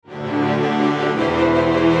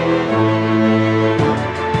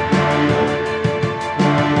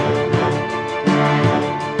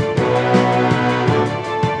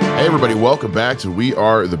welcome back to We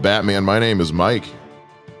Are the Batman. My name is Mike.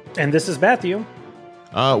 And this is Matthew.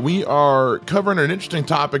 We are covering an interesting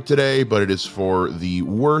topic today, but it is for the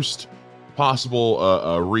worst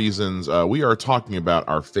possible reasons. We are talking about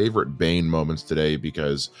our favorite Bane moments today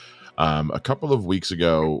because a couple of weeks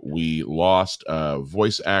ago, we lost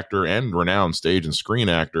voice actor and renowned stage and screen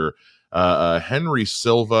actor Henry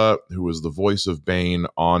Silva, who was the voice of Bane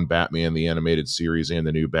on Batman, the animated series, and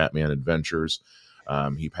the new Batman Adventures.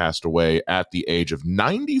 He passed away at the age of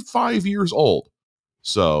 95 years old.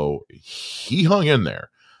 So he hung in there.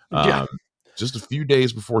 Yeah. Just a few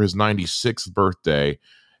days before his 96th birthday,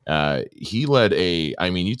 he led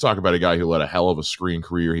you talk about a guy who led a hell of a screen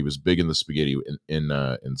career. He was big in the spaghetti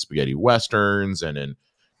in spaghetti westerns and in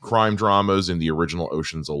crime dramas in the original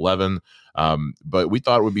Ocean's 11. But we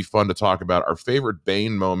thought it would be fun to talk about our favorite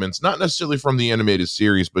Bane moments, not necessarily from the animated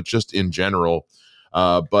series, but just in general.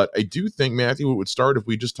 But I do think, Matthew, it would start if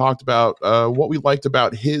we just talked about what we liked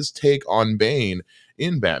about his take on Bane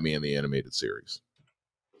in Batman the Animated Series.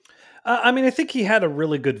 I think he had a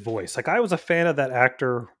really good voice. Like, I was a fan of that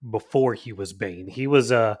actor before he was Bane. He was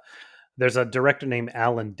there's a director named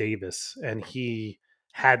Alan Davis, and he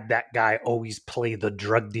had that guy always play the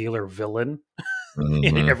drug dealer villain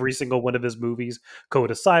in every single one of his movies. Code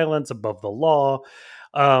of Silence, Above the Law.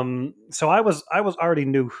 So I was already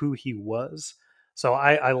knew who he was. So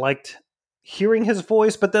I liked hearing his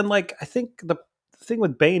voice, but then I think the thing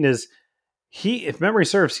with Bane is if memory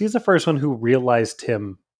serves, he's the first one who realized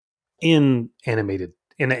him in animation,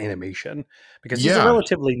 because he's a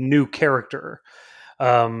relatively new character.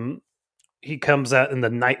 He comes out in the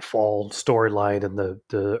Nightfall storyline in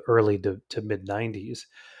the early to mid 90s.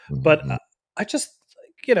 But I just,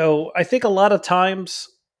 I think a lot of times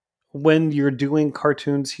when you're doing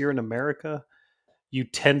cartoons here in America, you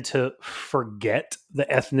tend to forget the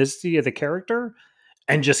ethnicity of the character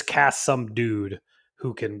and just cast some dude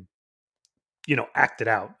who can, act it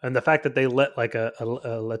out. And the fact that they let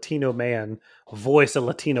a Latino man voice a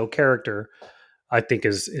Latino character, I think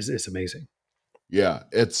is amazing. Yeah,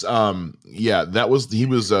 it's he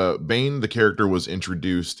was Bane, the character was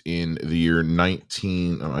introduced in the year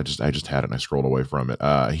 19 I just had it and I scrolled away from it.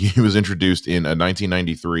 He was introduced in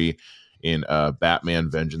 1993 in Batman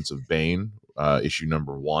Vengeance of Bane, issue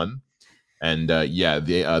number 1. And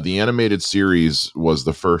the animated series was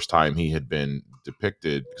the first time he had been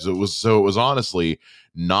depicted, because it was honestly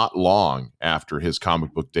not long after his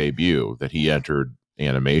comic book debut that he entered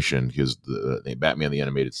animation, because the Batman the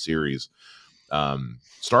Animated Series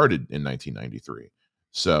started in 1993.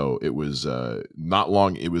 So it was not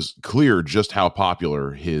long. It was clear just how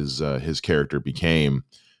popular his character became,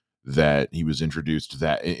 that he was introduced to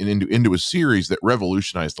that into a series that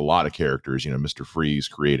revolutionized a lot of characters. Mr. Freeze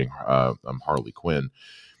creating Harley Quinn,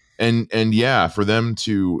 and yeah, for them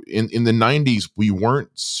to in the 90s, we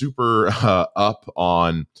weren't super up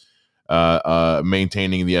on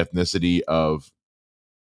maintaining the ethnicity of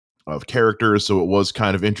characters, so it was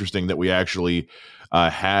kind of interesting that we actually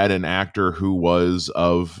had an actor who was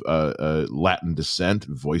of Latin descent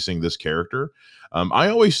voicing this character. I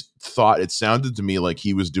always thought it sounded to me like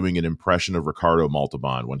he was doing an impression of Ricardo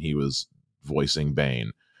Montalban when he was voicing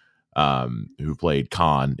Bane, who played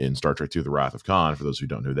Khan in Star Trek II: The Wrath of Khan, for those who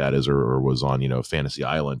don't know who that is, or was on Fantasy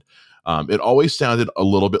Island. It always sounded a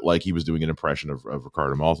little bit like he was doing an impression of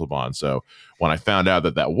Ricardo Montalban. So when I found out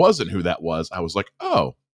that wasn't who that was, I was like,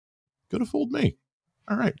 oh, could have fooled me.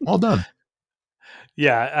 All right, all done.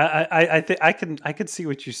 Yeah, I think I could see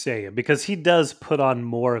what you're saying, because he does put on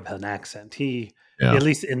more of an accent. At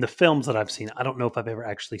least in the films that I've seen, I don't know if I've ever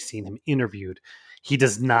actually seen him interviewed. He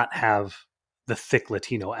does not have the thick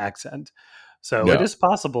Latino accent. So it is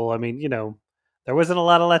possible. I mean, there wasn't a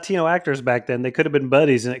lot of Latino actors back then. They could have been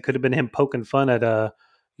buddies, and it could have been him poking fun at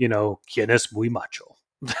quien es muy macho.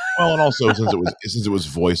 Well, and also since it was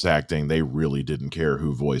voice acting, they really didn't care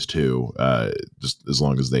who voiced who, just as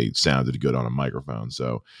long as they sounded good on a microphone.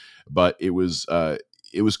 So, but it was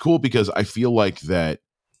cool, because I feel like that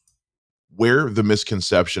where the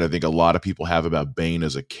misconception I think a lot of people have about Bane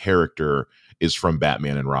as a character is from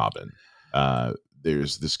Batman and Robin.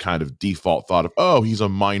 There's this kind of default thought of, oh, he's a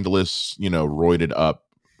mindless, roided up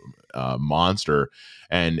monster,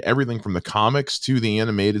 and everything from the comics to the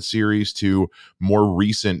animated series to more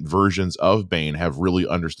recent versions of Bane have really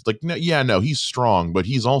understood, like, no, he's strong, but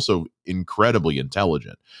he's also incredibly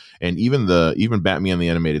intelligent. And even Batman the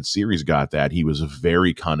Animated Series got that. He was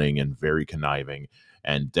very cunning and very conniving,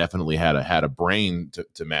 and definitely had a brain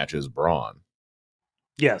to match his brawn.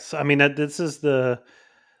 Yes, I mean, this is the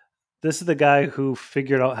guy who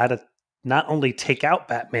figured out how to not only take out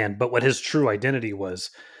Batman, but what his true identity was,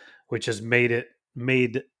 which has made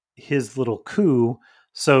his little coup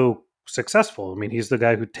so successful. I mean, he's the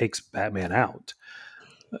guy who takes Batman out.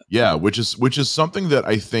 Yeah, which is something that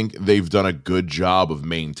I think they've done a good job of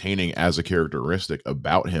maintaining as a characteristic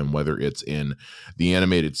about him, whether it's in the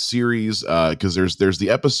animated series, because there's the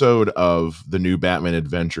episode of the new Batman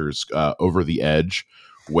Adventures, Over the Edge,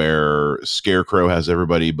 where Scarecrow has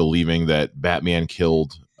everybody believing that Batman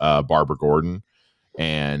killed Barbara Gordon,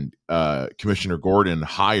 and Commissioner Gordon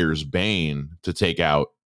hires Bane to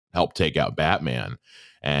help take out Batman.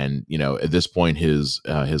 And at this point, his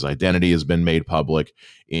identity has been made public.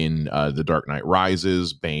 In The Dark Knight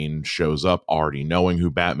Rises, Bane shows up already knowing who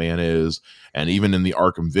Batman is, and even in the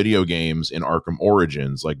Arkham video games, in Arkham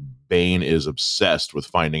Origins, like, Bane is obsessed with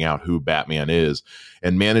finding out who Batman is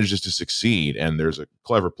and manages to succeed. And there's a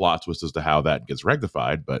clever plot twist as to how that gets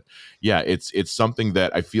rectified. But yeah, it's something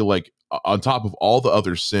that I feel like, on top of all the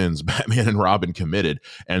other sins Batman and Robin committed,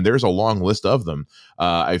 and there's a long list of them,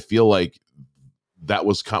 I feel like that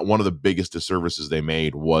was one of the biggest disservices they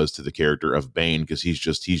made was to the character of Bane, because he's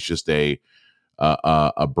just a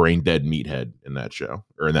brain dead meathead in that show,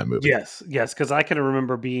 or in that movie. Yes, because I can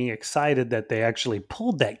remember being excited that they actually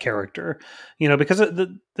pulled that character, because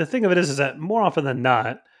the thing of it is that more often than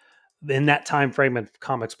not, in that time frame of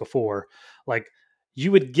comics before, like,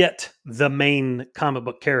 you would get the main comic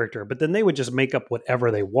book character, but then they would just make up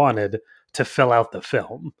whatever they wanted to fill out the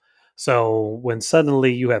film. So when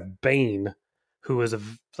suddenly you have Bane, who is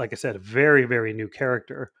like I said, a very, very new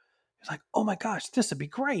character, it's like, oh my gosh, this would be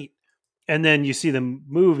great. And then you see the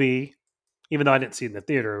movie, even though I didn't see it in the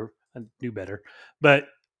theater, I knew better. But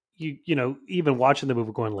even watching the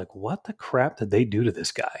movie, going like, what the crap did they do to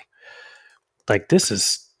this guy? Like, this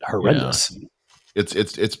is Yeah, horrendous.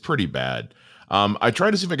 it's pretty bad. I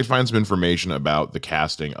tried to see if I could find some information about the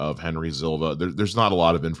casting of Henry Silva. There's not a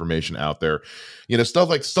lot of information out there, stuff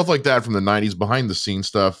like that from the '90s, behind the scenes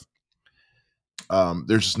stuff.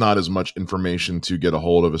 There's just not as much information to get a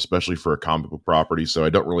hold of, especially for a comic book property. So I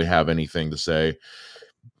don't really have anything to say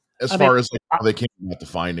as I mean, far as, like, I, how they came about to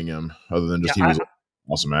finding him, other than yeah, just he was an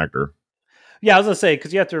awesome actor. yeah, I was gonna say,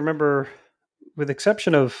 because you have to remember, with the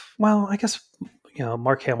exception of, well, I guess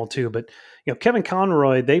Mark Hamill too, but Kevin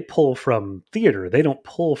Conroy, they pull from theater, they don't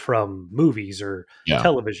pull from movies or Yeah,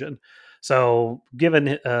 television. So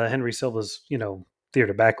given Henry Silva's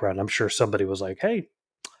theater background, I'm sure somebody was like, hey,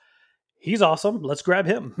 he's awesome, let's grab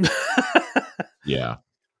him. yeah.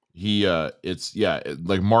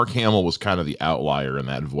 Like, Mark Hamill was kind of the outlier in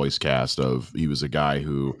that voice cast. He was a guy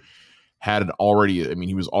who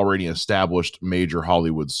he was already an established major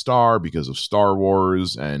Hollywood star because of Star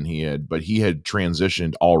Wars, and he had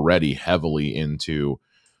transitioned already heavily into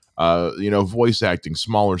voice acting,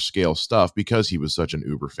 smaller scale stuff, because he was such an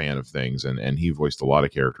uber fan of things, and he voiced a lot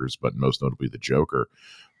of characters, but most notably the Joker.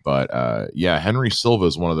 But yeah, Henry Silva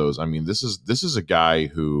is one of those. I mean, this is a guy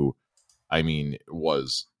who,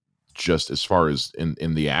 was just, as far as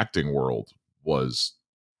in the acting world, was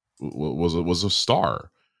was a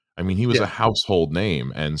star. I mean, he was a Yeah, household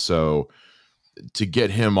name, and so to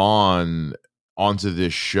get him onto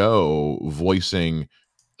this show, voicing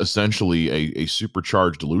essentially a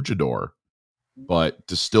supercharged luchador, but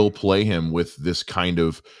to still play him with this kind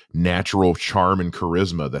of natural charm and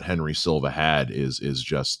charisma that Henry Silva had, is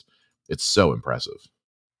just, it's so impressive.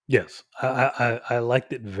 yes, I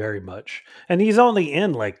liked it very much, and he's only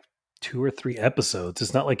in like 2 or 3 episodes.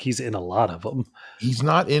 It's not like he's in a lot of them. He's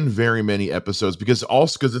not in very many episodes, because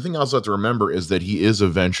the thing I also have to remember is that he is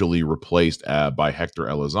eventually replaced by Hector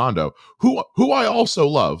Elizondo, who I also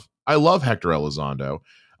love. I love Hector Elizondo,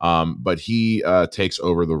 but he takes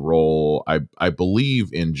over the role, I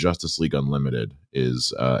believe, in Justice League Unlimited,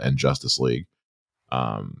 and Justice League.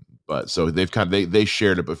 But so they've they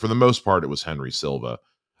shared it, but for the most part, it was Henry Silva.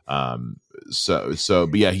 Um,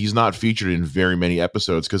 but yeah, he's not featured in very many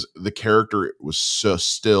episodes because the character was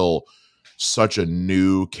still such a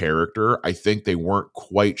new character. I think they weren't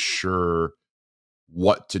quite sure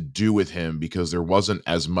what to do with him, because there wasn't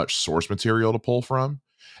as much source material to pull from,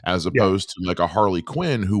 as Yeah, opposed to like a Harley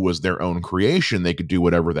Quinn, who was their own creation. They could do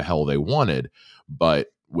whatever the hell they wanted. But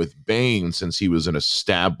with Bane, since he was an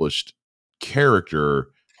established character,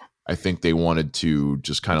 I think they wanted to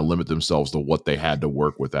just kind of limit themselves to what they had to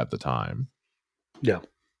work with at the time. yeah,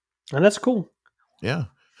 and that's cool. Yeah.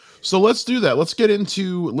 So let's do that. Let's get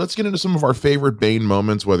into some of our favorite Bane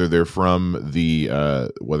moments, whether they're from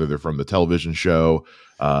the television show,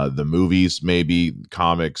 the movies, maybe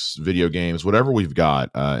comics, video games, whatever we've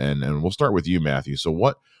got. And we'll start with you, Matthew. So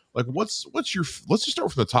what's your, let's just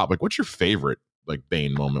start from the top. Like, what's your favorite, like,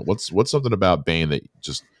 Bane moment? What's something about Bane that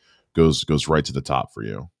just goes right to the top for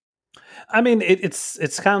you? I mean, it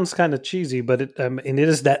sounds kind of cheesy, but and it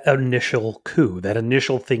is that initial coup, that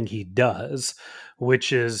initial thing he does,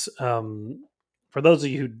 which is, for those of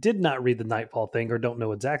you who did not read the Nightfall thing or don't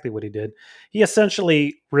know exactly what he did, he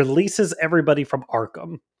essentially releases everybody from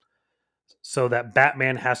Arkham, so that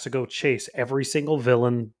Batman has to go chase every single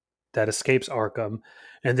villain that escapes Arkham,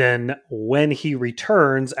 and then when he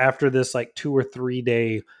returns after this like 2 or 3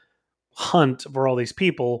 day hunt for all these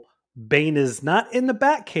people, Bane is not in the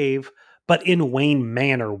Batcave, but in Wayne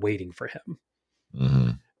Manor waiting for him. Mm-hmm.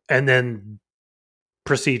 And then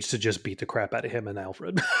proceeds to just beat the crap out of him and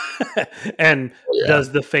Alfred and Yeah.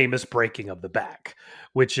 does the famous breaking of the back,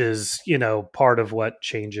 which is, part of what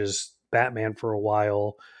changes Batman for a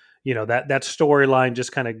while. That storyline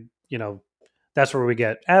just kind of, that's where we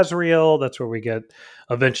get Azrael. That's where we get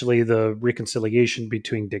eventually the reconciliation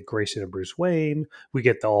between Dick Grayson and Bruce Wayne. We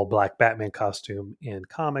get the all black Batman costume in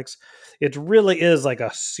comics. It really is like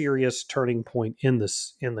a serious turning point in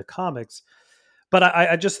the comics. But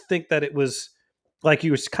I just think that it was like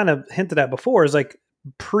you was kind of hinted at before, is like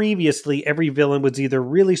previously every villain was either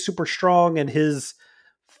really super strong and his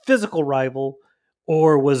physical rival,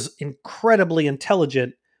 or was incredibly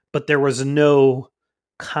intelligent, but there was no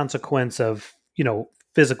consequence of,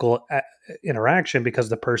 physical interaction because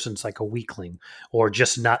the person's like a weakling or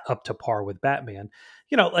just not up to par with Batman.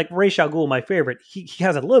 Like Ra's al Ghul, my favorite, he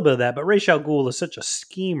has a little bit of that, but Ra's al Ghul is such a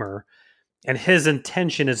schemer, and his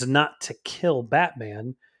intention is not to kill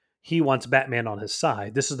Batman. He wants Batman on his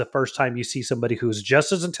side. This is the first time you see somebody who's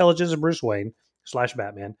just as intelligent as Bruce Wayne slash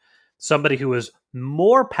Batman, somebody who is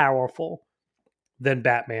more powerful than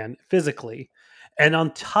Batman physically. And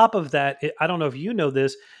on top of that, I don't know if you know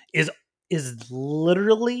this, is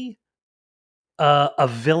literally a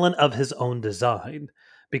villain of his own design,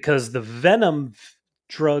 because the Venom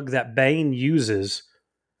drug that Bane uses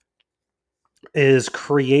is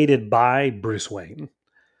created by Bruce Wayne,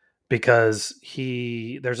 because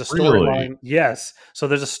there's a Really? storyline. Yes. So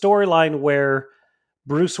there's a storyline where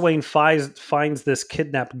Bruce Wayne finds this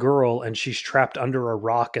kidnapped girl, and she's trapped under a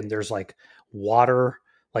rock, and there's like water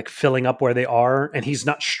like filling up where they are, and he's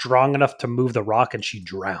not strong enough to move the rock, and she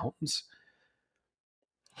drowns.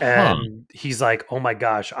 Huh. And he's like, oh my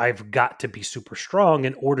gosh, I've got to be super strong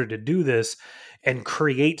in order to do this, and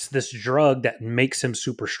creates this drug that makes him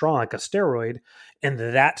super strong, like a steroid. And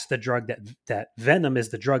that's the drug that Venom is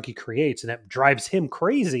the drug he creates, and it drives him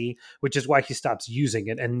crazy, which is why he stops using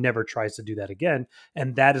it and never tries to do that again.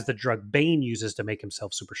 And that is the drug Bane uses to make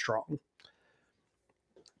himself super strong.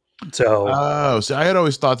 So Oh, see, I had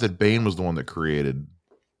always thought that Bane was the one that created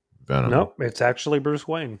Venom. no, it's actually Bruce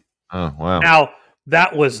Wayne. Oh, wow. Now,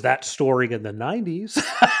 that was that story in the 90s.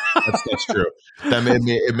 That's true.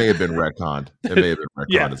 It may have been retconned. It may have been retconned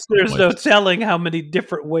Yeah, at some there's point. no telling how many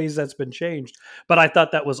different ways that's been changed. But I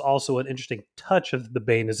thought that was also an interesting touch of the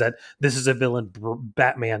Bane, is that this is a villain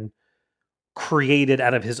Batman created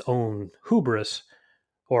out of his own hubris,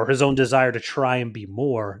 or his own desire to try and be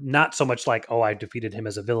more. Not so much like, oh, I defeated him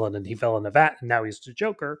as a villain and he fell in a vat and now he's the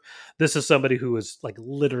Joker. This is somebody who is like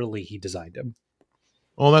literally he designed him.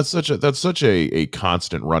 Well, that's such a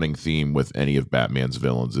constant running theme with any of Batman's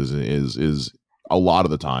villains is a lot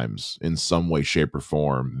of the times in some way, shape, or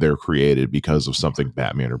form they're created because of something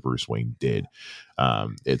Batman or Bruce Wayne did.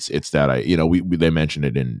 It's that they mention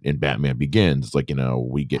it in Batman Begins. It's like,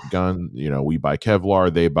 we get guns, we buy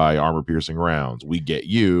Kevlar, they buy armor piercing rounds. We get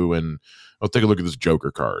you, and I'll take a look at this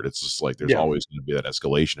Joker card. It's just like there's Yeah. always going to be that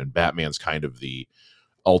escalation, and Batman's kind of the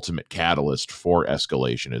ultimate catalyst for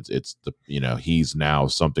escalation. It's the he's now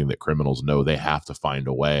something that criminals know they have to find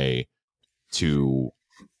a way to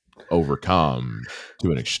overcome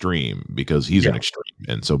to an extreme, because he's an Yeah. extreme.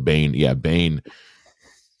 And so Bane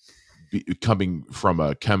coming from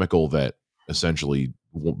a chemical that essentially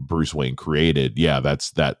Bruce Wayne created. Yeah,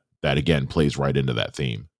 that again plays right into that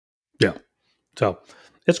theme. Yeah. So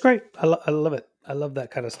it's great. I love it. I love that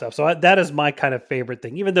kind of stuff. So that is my kind of favorite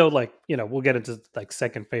thing, even though, like, we'll get into like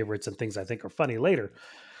second favorites and things I think are funny later.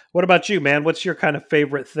 What about you, man? What's your kind of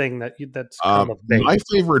favorite thing that's come of My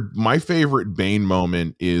Bane? favorite Bane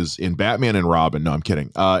moment is in Batman and Robin. No, I'm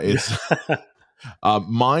kidding. It's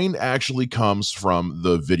mine actually comes from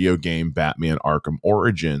the video game Batman Arkham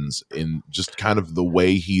Origins, in just kind of the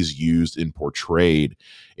way he's used and portrayed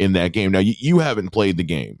in that game. Now, you haven't played the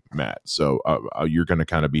game, Matt, so you're going to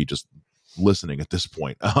kind of be just listening at this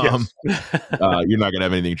point. Yes. You're not going to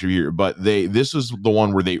have anything to hear, but this is the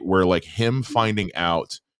one where like him finding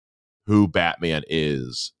out who Batman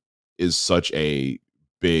is such a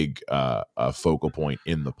big focal point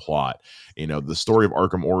in the plot. The story of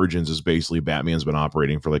Arkham Origins is basically Batman's been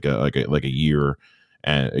operating for like a year,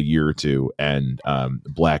 and a year or two, and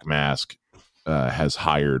Black Mask has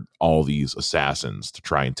hired all these assassins to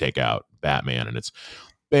try and take out Batman, and it's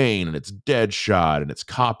Bane and it's Deadshot and it's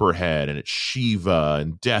Copperhead and it's Shiva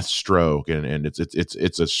and Deathstroke, and it's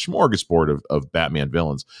a smorgasbord of Batman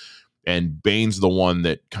villains. And Bane's the one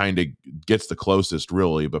that kind of gets the closest,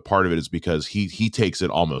 really, but part of it is because he takes it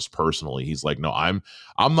almost personally. He's like, no, I'm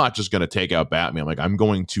not just going to take out Batman, like I'm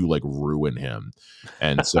going to like ruin him.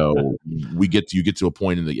 And so you get to a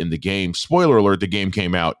point in the game. Spoiler alert: the game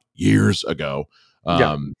came out years ago.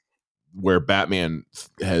 Yeah. Where Batman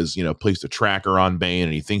has, placed a tracker on Bane,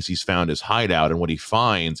 and he thinks he's found his hideout, and what he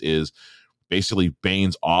finds is basically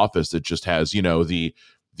Bane's office that just has,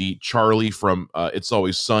 the Charlie from It's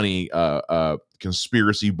Always Sunny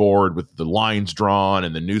conspiracy board with the lines drawn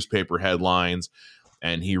and the newspaper headlines.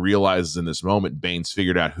 And he realizes in this moment Bane's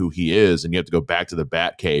figured out who he is, and you have to go back to the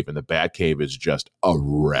Batcave, and the Batcave is just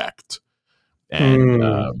wrecked. And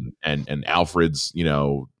Mm. and Alfred's,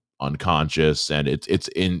 unconscious, and it's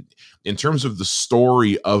in terms of the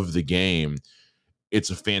story of the game, it's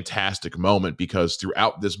a fantastic moment because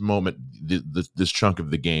throughout this moment, this chunk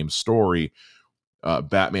of the game's story,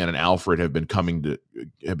 Batman and Alfred have been coming to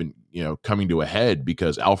a head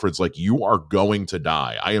because Alfred's like, you are going to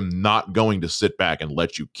die. I am not going to sit back and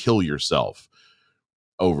let you kill yourself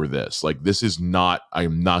over this. Like, this is not. I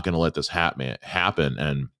am not going to let this happen.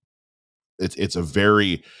 And it's a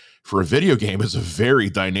very, for a video game, it's a very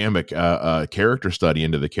dynamic character study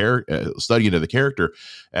into the character.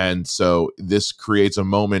 And so this creates a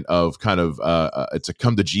moment of kind of it's a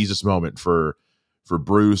come to Jesus moment for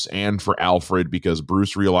Bruce and for Alfred, because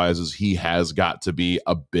Bruce realizes he has got to be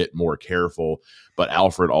a bit more careful, but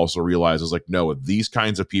Alfred also realizes, like, no, these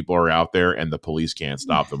kinds of people are out there and the police can't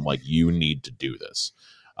stop them. Like, you need to do this.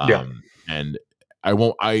 Yeah. And I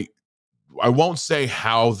won't say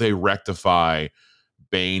how they rectify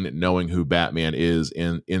Bane knowing who Batman is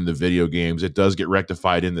in the video games. It does get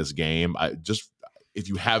rectified in this game. I just, if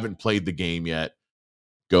you haven't played the game yet,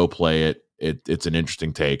 go play it. It's an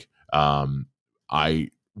interesting take. I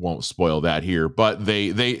won't spoil that here, but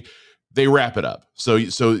they wrap it up. So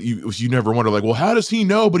you never wonder, like, well, how does he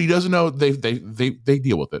know? But he doesn't know. They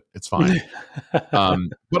deal with it. It's fine.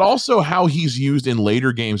 But also how he's used in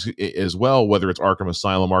later games as well, whether it's Arkham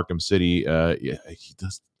Asylum, Arkham City. Yeah, he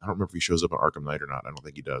does. I don't remember if he shows up on Arkham Knight or not. I don't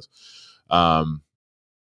think he does. Um,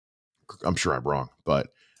 I'm sure I'm wrong, but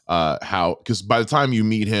how, because by the time you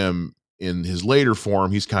meet him in his later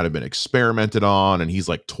form, he's kind of been experimented on, and he's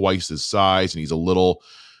like twice his size, and he's a little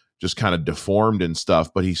just kind of deformed and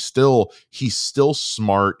stuff, but he's still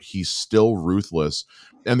smart, he's still ruthless.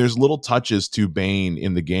 And there's little touches to Bane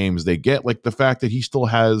in the games. They get, like, the fact that he still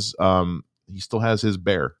has his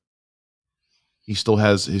bear. He still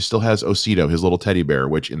has Osito, his little teddy bear,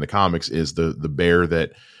 which in the comics is the bear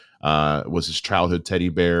that was his childhood teddy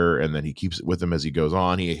bear, and then he keeps it with him as he goes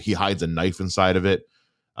on. He hides a knife inside of it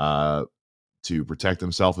to protect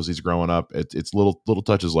himself as he's growing up. It's little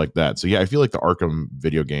touches like that. So yeah, I feel like the Arkham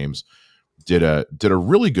video games did a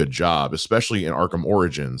really good job, especially in Arkham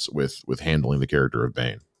Origins, with handling the character of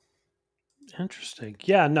Bane. Interesting.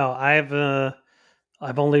 Yeah, no, I've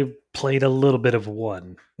only played a little bit of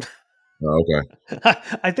one. Oh, okay.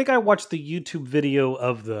 I think I watched the YouTube video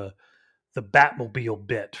of the Batmobile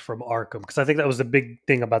bit from Arkham, because I think that was the big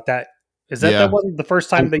thing about that. Is that Yeah. one the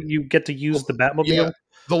first Oh, time that you get to use the yeah. Batmobile?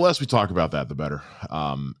 The less we talk about that, the better.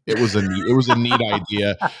 It was a neat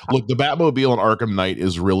idea. Look, the Batmobile in Arkham Knight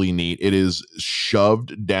is really neat. It is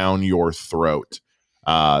shoved down your throat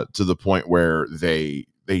to the point where they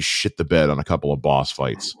shit the bed on a couple of boss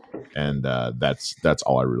fights, and that's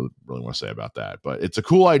all I really want to say about that. But it's a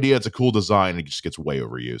cool idea. It's a cool design. It just gets way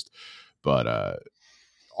overused. But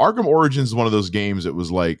Arkham Origins is one of those games. It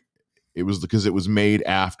was because it was made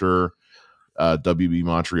after WB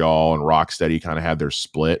Montreal and Rocksteady kind of had their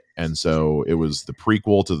split, and so it was the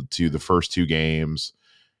prequel to the first two games.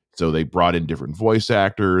 So they brought in different voice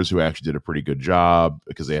actors who actually did a pretty good job,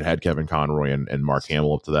 because they had Kevin Conroy and Mark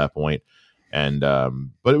Hamill up to that point. And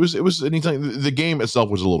but it was anything. The game itself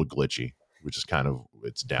was a little glitchy, which is kind of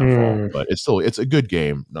its downfall, Hmm. but it's a good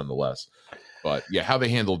game nonetheless. But yeah, how they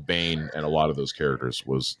handled Bane and a lot of those characters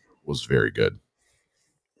was very good.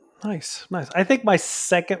 Nice, nice. I think my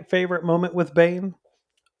second favorite moment with Bane,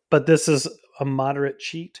 but this is a moderate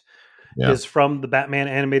cheat, Yeah. is from the Batman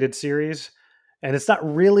animated series. And it's not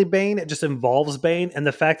really Bane, it just involves Bane. And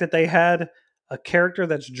the fact that they had a character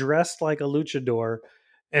that's dressed like a luchador,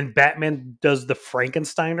 and Batman does the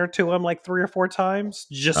Frankensteiner to him like 3 or 4 times,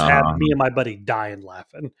 just had Uh, me and my buddy dying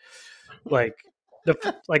laughing. Like,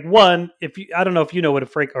 like one, if you, I don't know if you know what a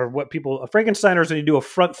Frankensteiner is when you do a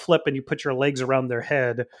front flip and you put your legs around their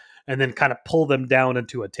head and then kind of pull them down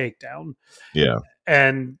into a takedown. Yeah.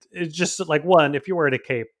 And it's just like, one, if you're wearing a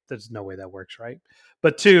cape, there's no way that works, right?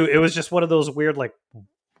 But two, it was just one of those weird, like,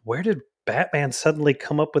 where did Batman suddenly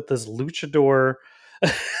come up with this luchador?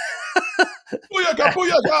 Booyaka,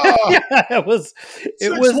 booyaka! Yeah, it was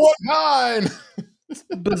 619!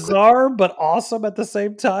 bizarre but awesome at the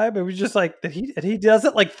same time. It was just like he does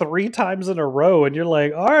it like 3 times in a row, and you're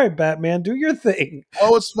like, all right, Batman, do your thing.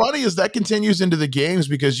 Well, what's funny is that continues into the games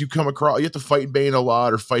because you have to fight Bane a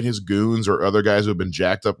lot or fight his goons or other guys who have been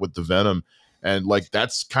jacked up with the venom. And like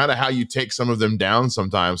that's kind of how you take some of them down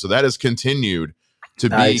sometimes. So that has continued to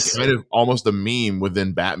be kind of almost a meme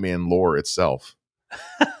within Batman lore itself.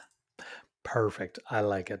 Perfect. I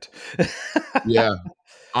like it. Yeah.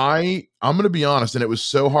 I'm going to be honest, and it was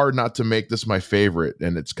so hard not to make this my favorite,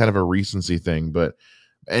 and it's kind of a recency thing, but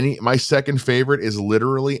my second favorite is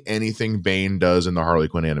literally anything Bane does in the Harley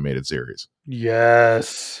Quinn animated series.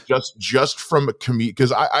 Yes. Just from a comedic,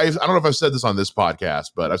 because I don't know if I've said this on this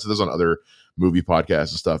podcast, but I've said this on other movie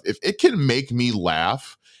podcasts and stuff. If it can make me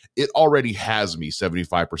laugh, it already has me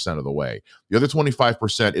 75% of the way. The other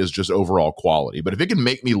 25% is just overall quality. But if it can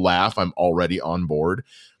make me laugh, I'm already on board.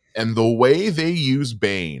 And the way they use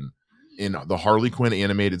Bane in the Harley Quinn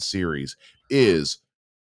animated series is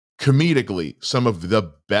comedically some of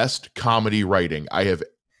the best comedy writing I have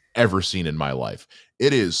ever seen in my life.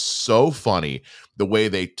 It is so funny the way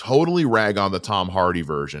they totally rag on the Tom Hardy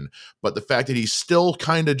version, but the fact that he's still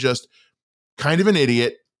kind of an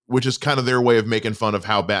idiot, which is kind of their way of making fun of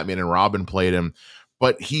how Batman and Robin played him.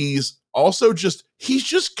 But he's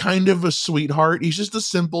just kind of a sweetheart. He's just a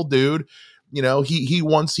simple dude. You know, he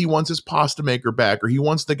wants his pasta maker back, or he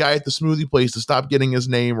wants the guy at the smoothie place to stop getting his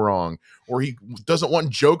name wrong, or he doesn't want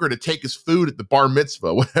Joker to take his food at the bar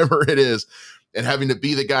mitzvah, whatever it is, and having to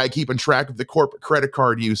be the guy keeping track of the corporate credit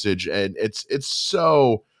card usage. And it's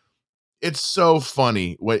so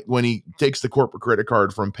funny when he takes the corporate credit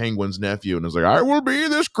card from Penguin's nephew and is like, I will be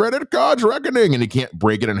this credit card's reckoning, and he can't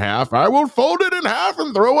break it in half. I will fold it in half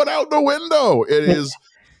and throw it out the window. It is.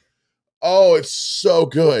 Oh, it's so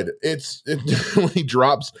good. When he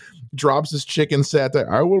drops his chicken satay.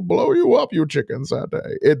 I will blow you up, you chicken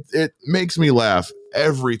satay. It makes me laugh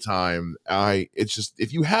every time. It's just,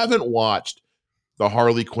 if you haven't watched the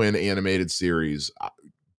Harley Quinn animated series,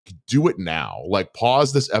 do it now. Like,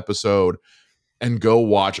 pause this episode and go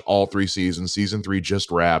watch all 3 seasons. Season 3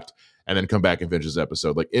 just wrapped, and then come back and finish this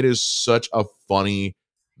episode. Like, it is such a funny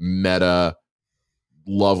meta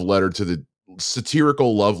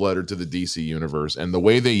satirical love letter to the DC universe, and the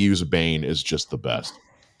way they use Bane is just the best.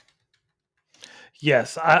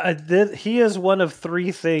 Yes, he is one of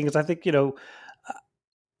 3 things. I think,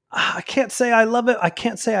 I can't say I love it. I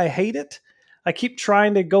can't say I hate it. I keep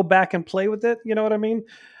trying to go back and play with it. You know what I mean?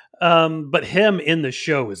 But him in the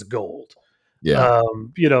show is gold. Yeah.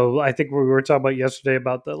 I think we were talking about yesterday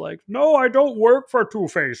about no, I don't work for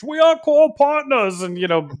Two-Face. We are co-partners. And,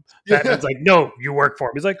 Batman's like, no, you work for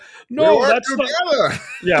him. He's like, no, that's together.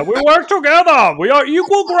 Yeah, we work together. We are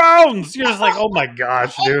equal grounds. You're just like, oh my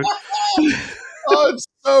gosh, dude. Oh, it's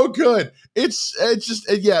so good. It's just,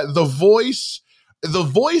 yeah, the voice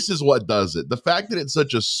is what does it. The fact that it's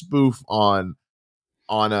such a spoof on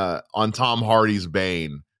Tom Hardy's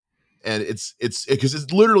Bane. And it's because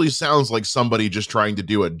it literally sounds like somebody just trying to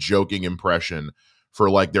do a joking impression for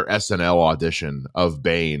like their SNL audition of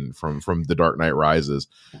Bane from The Dark Knight Rises,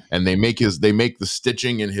 and they make the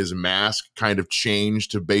stitching in his mask kind of change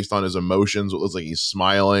to based on his emotions. It looks like he's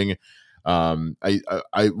smiling. I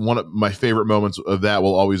one of my favorite moments of that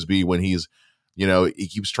will always be when he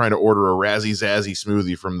keeps trying to order a Razzie Zazzy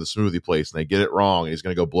smoothie from the smoothie place, and they get it wrong. And he's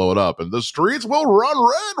going to go blow it up, and the streets will run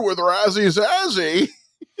red with Razzie Zazzy.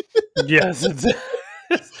 Yes.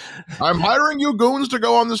 I'm hiring you goons to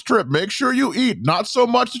go on this trip. Make sure you eat. Not so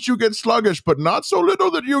much that you get sluggish, but not so little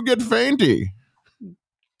that you get fainty.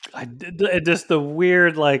 Just the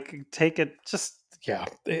weird, take it. Just, yeah.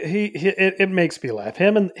 It makes me laugh.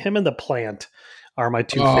 Him and the plant are my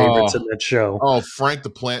 2 favorites in that show. Oh, Frank the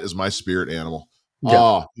Plant is my spirit animal. Yeah.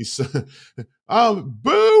 Oh, he's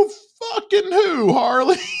boo fucking who,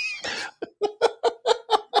 Harley?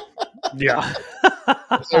 Yeah.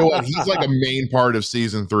 So what, he's like a main part of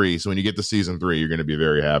season 3. So when you get to season 3, you're going to be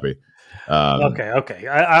very happy. Okay.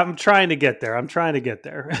 I'm trying to get there.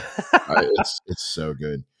 It's so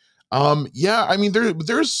good. Yeah, I mean,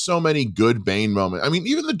 there's so many good Bane moments. I mean,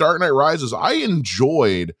 even the Dark Knight Rises, I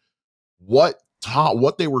enjoyed what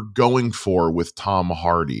they were going for with Tom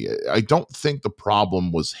Hardy. I don't think the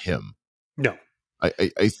problem was him. No.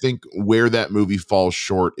 I think where that movie falls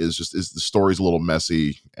short is the story's a little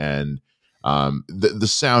messy, and the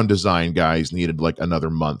sound design guys needed like another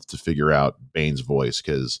month to figure out Bane's voice,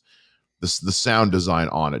 because the sound design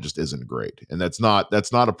on it just isn't great, and that's not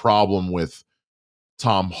a problem with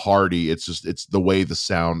Tom Hardy. It's the way the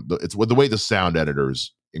sound, it's the way the sound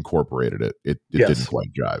editors incorporated it. It didn't Yes.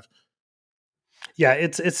 quite jive. Yeah,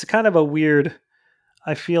 it's kind of a weird.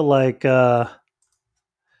 I feel like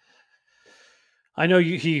I know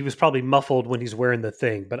he was probably muffled when he's wearing the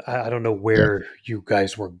thing, but I don't know Yeah. where you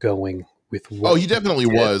guys were going with Oh, what he he definitely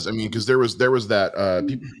did. was. I mean, because there was that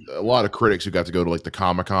a lot of critics who got to go to like the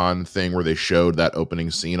Comic-Con thing where they showed that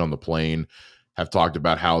opening scene on the plane have talked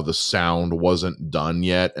about how the sound wasn't done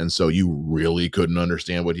yet, and so you really couldn't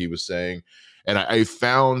understand what he was saying. And I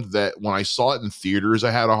found that when I saw it in theaters,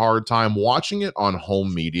 I had a hard time watching it on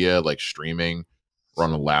home media, like streaming or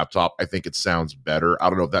on a laptop. I think it sounds better. I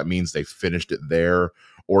don't know if that means they finished it there,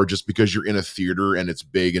 or just because you're in a theater and it's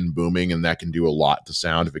big and booming and that can do a lot to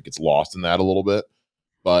sound if it gets lost in that a little bit.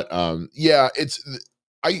 But yeah, it's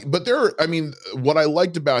but I mean, what I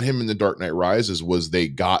liked about him in The Dark Knight Rises was they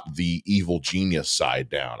got the evil genius side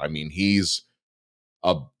down. I mean,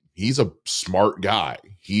 a he's a smart guy.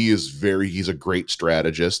 He's a great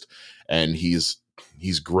strategist, and he's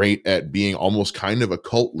great at being almost kind of a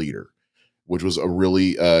cult leader, which was a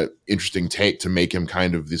really interesting take to make him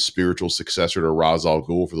kind of the spiritual successor to Ra's al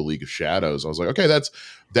Ghul for the League of Shadows. I was like, okay,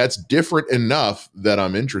 that's different enough that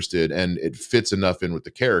I'm interested, and it fits enough in with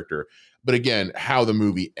the character. But again, how the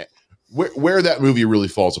movie, where that movie really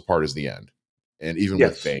falls apart is the end, and even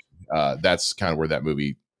with Yes. Bane, that's kind of where that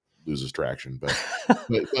movie loses traction. But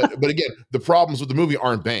again, the problems with the movie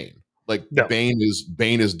aren't Bane. Like No. Bane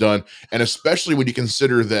is done, and especially when you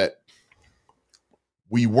consider that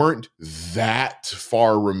we weren't that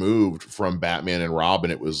far removed from Batman and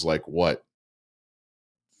Robin. It was like what,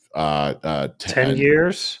 10 10,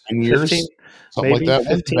 years, 10 15, years, something like maybe that. When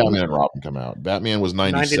did 15, Batman and Robin come out? Batman was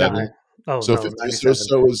 97. 99. Oh, So no, 50, so 97.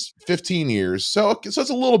 so it was 15 years. So it's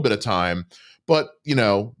a little bit of time. But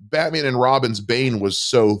Batman and Robin's Bane was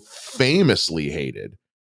so famously hated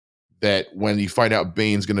that when you find out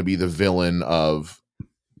Bane's going to be the villain of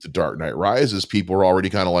The Dark Knight Rises, people are already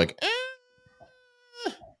kind of like,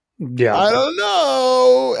 Yeah. I don't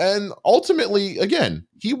know. And ultimately, again,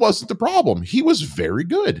 he wasn't the problem. He was very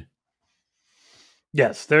good.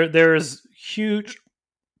 Yes, there's huge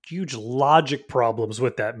logic problems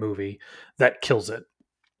with that movie that kills it.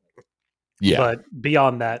 Yeah. But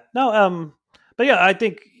beyond that, no. But yeah, I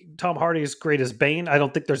think Tom Hardy is great as Bane. I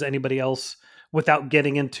don't think there's anybody else without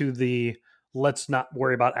getting into the let's not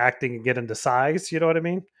worry about acting and get into size. You know what I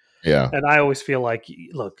mean? Yeah. And I always feel like,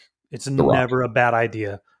 look, it's The Rock. never a bad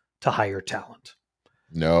idea to hire talent.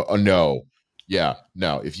 No. No. Yeah.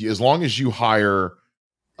 No. As long as you hire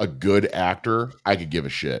a good actor, I could give a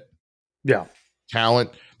shit. Yeah. Talent,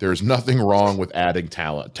 there's nothing wrong with adding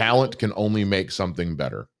talent. Talent can only make something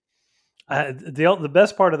better. The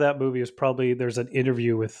best part of that movie is probably there's an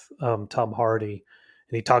interview with Tom Hardy,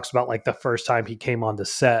 and he talks about like the first time he came on the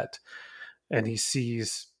set, and he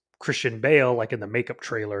sees Christian Bale like in the makeup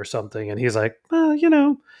trailer or something, and he's like, well,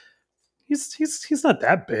 he's not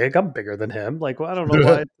that big. I'm bigger than him. Like, well, I don't know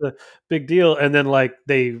why it's a big deal. And then like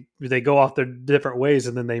they go off their different ways,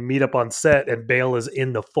 and then they meet up on set, and Bale is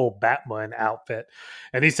in the full Batman outfit.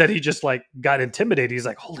 And he said he just like got intimidated. He's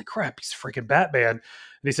like, holy crap, he's freaking Batman.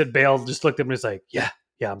 And he said Bale just looked at him and was like, yeah,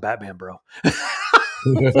 I'm Batman, bro.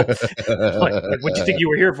 Like what you think you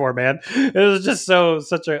were here for, man? It was just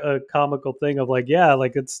such a comical thing of like, yeah,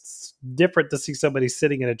 like it's different to see somebody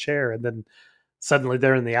sitting in a chair and then suddenly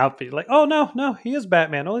they're in the outfit. You're like, oh no, he is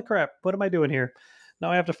Batman. Holy crap! What am I doing here?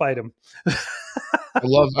 Now I have to fight him.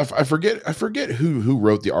 I forget who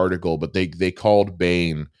wrote the article, but they called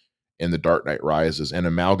Bane in The Dark Knight Rises an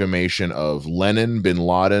amalgamation of Lenin, Bin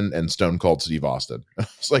Laden, and Stone Cold Steve Austin.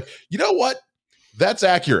 It's like, you know what? That's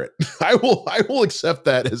accurate. I will accept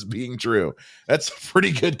that as being true. That's a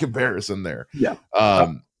pretty good comparison there. Yeah,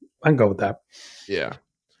 Um, I can go with that. yeah.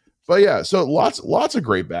 But yeah, so lots of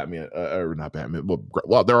great Batman, or not Batman.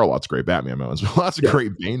 Well, there are lots of great Batman moments, but lots of Yeah,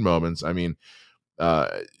 great Bane moments. I mean, uh,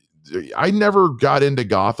 I never got into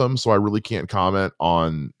Gotham, so I really can't comment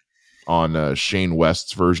on Shane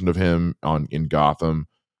West's version of him in Gotham.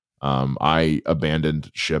 I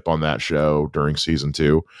abandoned ship on that show during season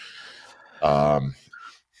 2. I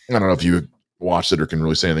don't know if you watched it or can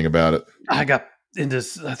really say anything about it. I got into.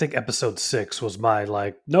 I think episode 6 was my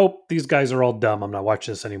like, nope, these guys are all dumb. I'm not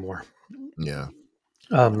watching this anymore. Yeah,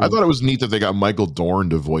 I Um, thought it was neat that they got Michael Dorn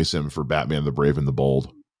to voice him for Batman: The Brave and the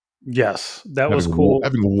Bold. Yes, that was cool.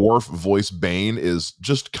 Having Worf voice Bane is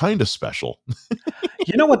just kind of special.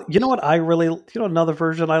 You know what? You know what? I really, another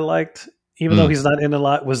version I liked, even though Mm. he's not in a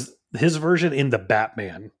lot, was his version in the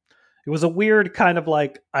Batman. It was a weird kind of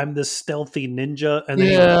like I'm this stealthy ninja, and then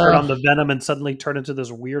he would turn Yeah, on the venom and suddenly turn into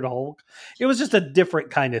this weird Hulk. It was just a different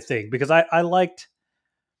kind of thing because I liked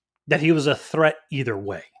that he was a threat either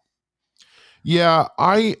way. yeah.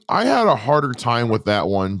 I had a harder time with that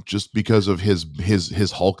one just because of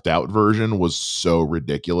his hulked out version was so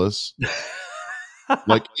ridiculous.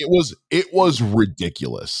 Like it was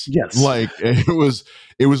ridiculous. Yes. Like it was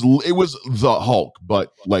the Hulk,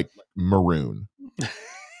 but like maroon.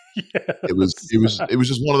 Yes. It was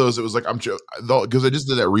just one of those. It was like because I just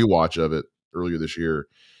did that rewatch of it earlier this year.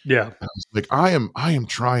 Yeah. I was like, I am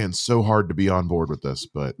trying so hard to be on board with this,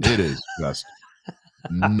 but it is just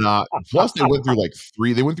not. Plus, they went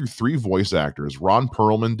through three voice actors. Ron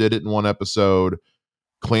Perlman did it in one episode.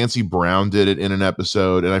 Clancy Brown did it in an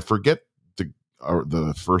episode, and I forget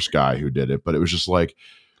the first guy who did it, but it was just like,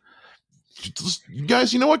 just,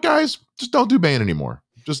 guys, you know what, guys, just don't do Bane anymore.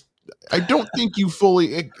 Just I don't think you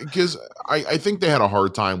fully because I think they had a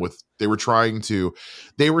hard time with they were trying to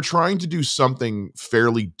do something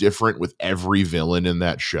fairly different with every villain in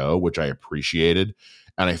that show, which I appreciated,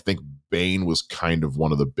 and I think Bane was kind of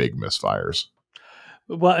one of the big misfires.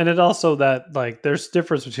 Well, and it also that like there's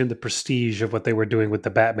difference between the prestige of what they were doing with the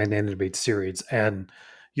Batman animated series and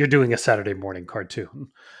you're doing a Saturday morning cartoon.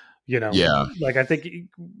 You know, Yeah, like I think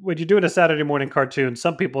when you're doing a Saturday morning cartoon,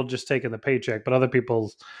 some people just taking the paycheck, but other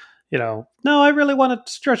people, no, I really want to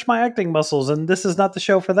stretch my acting muscles, and this is not the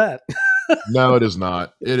show for that. no, it is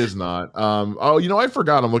not. It is not. Oh, I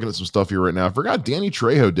forgot. I'm looking at some stuff here right now. I forgot Danny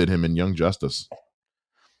Trejo did him in Young Justice.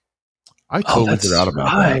 I Oh, totally that's forgot about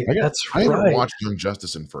that. right. That's I haven't right. watched Young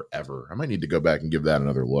Justice in forever. I might need to go back and give that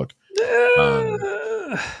another look.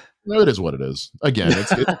 No, it is what it is. Again,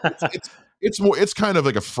 it's more it's kind of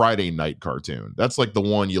like a Friday night cartoon. That's like the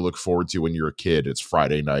one you look forward to when you're a kid. It's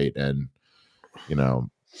Friday night, and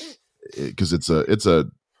because it's more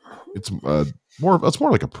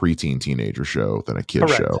like a preteen teenager show than a kid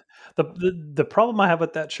show. Correct. The problem I have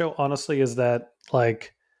with that show, honestly, is that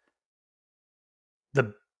like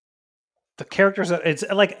the the characters it's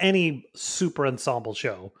like any super ensemble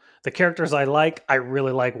show. The characters I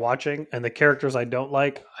really like watching, and the characters I don't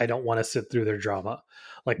want to sit through their drama.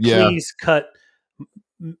 Like, Yeah, please cut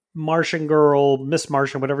Martian Girl, Miss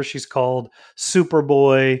Martian, whatever she's called,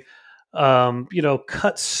 Superboy.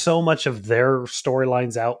 Cut so much of their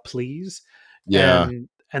storylines out, please. yeah.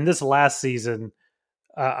 And this last season,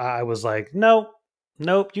 I was like, nope,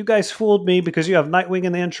 you guys fooled me because you have Nightwing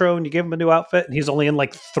in the intro and you gave him a new outfit, and he's only in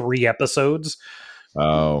like 3 episodes.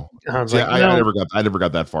 Oh, I was yeah. like, no, I never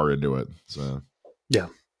got that far into it. So yeah,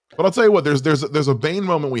 but I'll tell you what, there's a Bane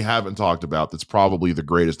moment we haven't talked about that's probably the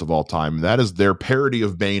greatest of all time. And that is their parody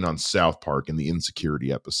of Bane on South Park in the Insecurity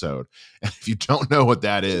episode. And if you don't know what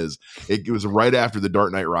that is, it was right after The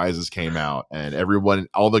Dark Knight Rises came out, and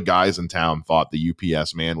all the guys in town thought the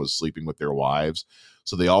UPS man was sleeping with their wives.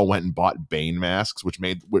 So they all went and bought Bane masks, which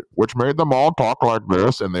made them all talk like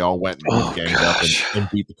this, and they all went and ganged up and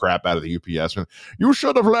beat the crap out of the UPS man. You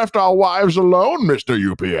should have left our wives alone, Mr.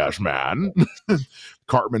 UPS man.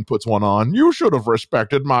 Cartman puts one on. You should have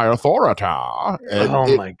respected my authority.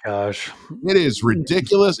 oh my gosh, It is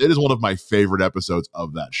ridiculous. It is one of my favorite episodes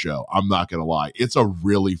of that show. I'm not gonna lie. It's a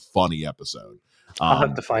really funny episode. I'll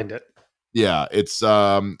have to find it. Yeah, it's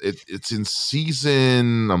it's in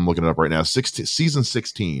season. I'm looking it up right now. Season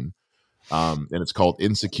 16. And it's called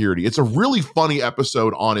Insecurity. It's a really funny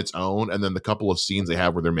episode on its own, and then the couple of scenes they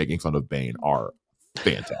have where they're making fun of Bane are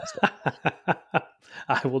fantastic.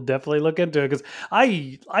 I will definitely look into it because I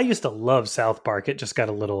used to love South Park. It just got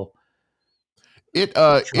a little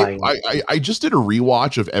trying. I just did a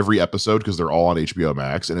rewatch of every episode because they're all on HBO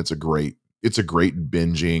Max, and it's a great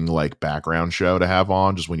binging like background show to have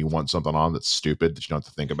on just when you want something on that's stupid that you don't have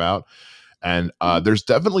to think about. And there's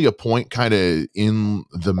definitely a point kind of in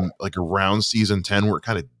the like around season 10 where it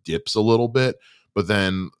kind of dips a little bit, but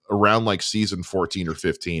then around like season 14 or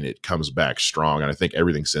 15 it comes back strong, and I think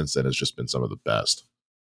everything since then has just been some of the best.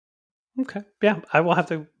 Okay, yeah, I will have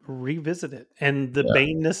to revisit it. And the Yeah.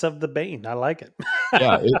 Baneness of the Bane, I like it.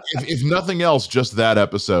 Yeah, if nothing else, just that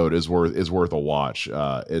episode is worth a watch.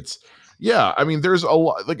 It's yeah, I mean, there's a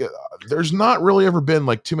lot like there's not really ever been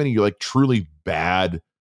like too many like truly bad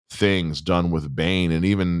things done with Bane, and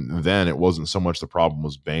even then, it wasn't so much the problem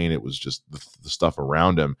was Bane; it was just the stuff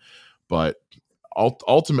around him. But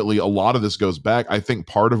ultimately, a lot of this goes back. I think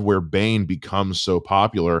part of where Bane becomes so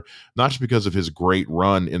popular, not just because of his great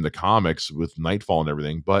run in the comics with Nightfall and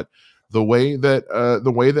everything, but the way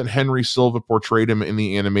that Henry Silva portrayed him in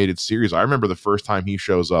the animated series. I remember the first time he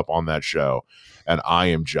shows up on that show, and I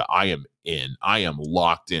am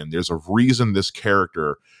locked in. There's a reason this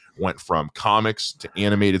character went from comics to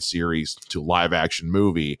animated series to live action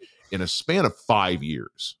movie in a span of 5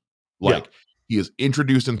 years. Like, he is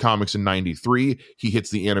introduced in comics in 93. He hits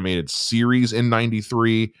the animated series in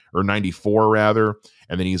 93 or 94 rather.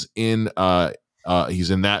 And then he's in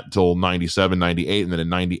that till 97, 98. And then in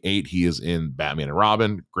 98, he is in Batman and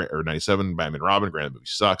Robin, or 97, Batman and Robin. Granted, the movie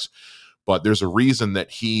sucks. But there's a reason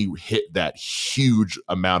that he hit that huge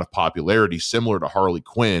amount of popularity, similar to Harley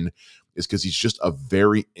Quinn, is because he's just a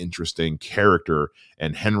very interesting character.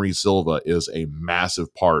 And Henry Silva is a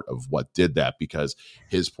massive part of what did that, because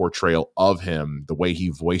his portrayal of him, the way he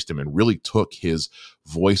voiced him and really took his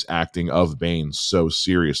voice acting of Bane so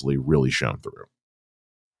seriously, really shone through.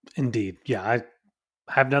 Indeed. Yeah, I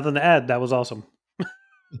have nothing to add. That was awesome.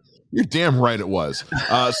 You're damn right it was.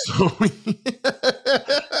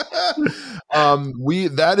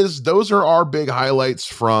 Those are our big highlights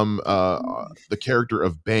from the character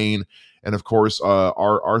of Bane. And of course,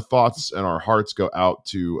 our thoughts and our hearts go out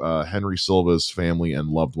to Henry Silva's family and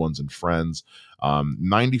loved ones and friends.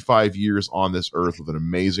 95 years on this earth with an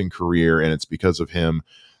amazing career, and it's because of him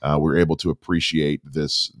we're able to appreciate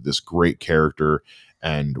this great character.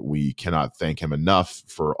 And we cannot thank him enough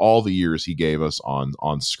for all the years he gave us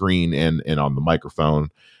on screen and on the microphone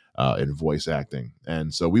in voice acting.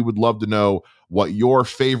 And so we would love to know what your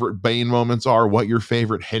favorite Bane moments are, what your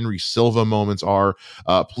favorite Henry Silva moments are.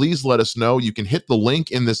 Please let us know. You can hit the link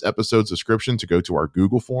in this episode's description to go to our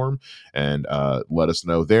Google form and let us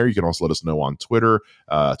know there. You can also let us know on Twitter,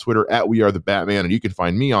 Twitter at We Are the Batman. And you can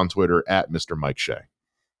find me on Twitter at Mr. Mike Shea.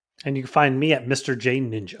 And you can find me at Mr. J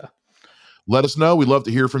Ninja. Let us know. We'd love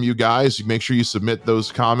to hear from you guys. Make sure you submit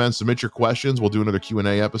those comments, submit your questions. We'll do another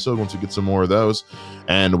Q&A episode once we get some more of those.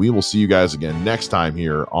 And we will see you guys again next time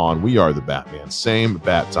here on We Are the Batman. Same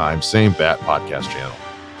bat time, same bat podcast channel.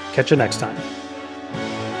 Catch you next time.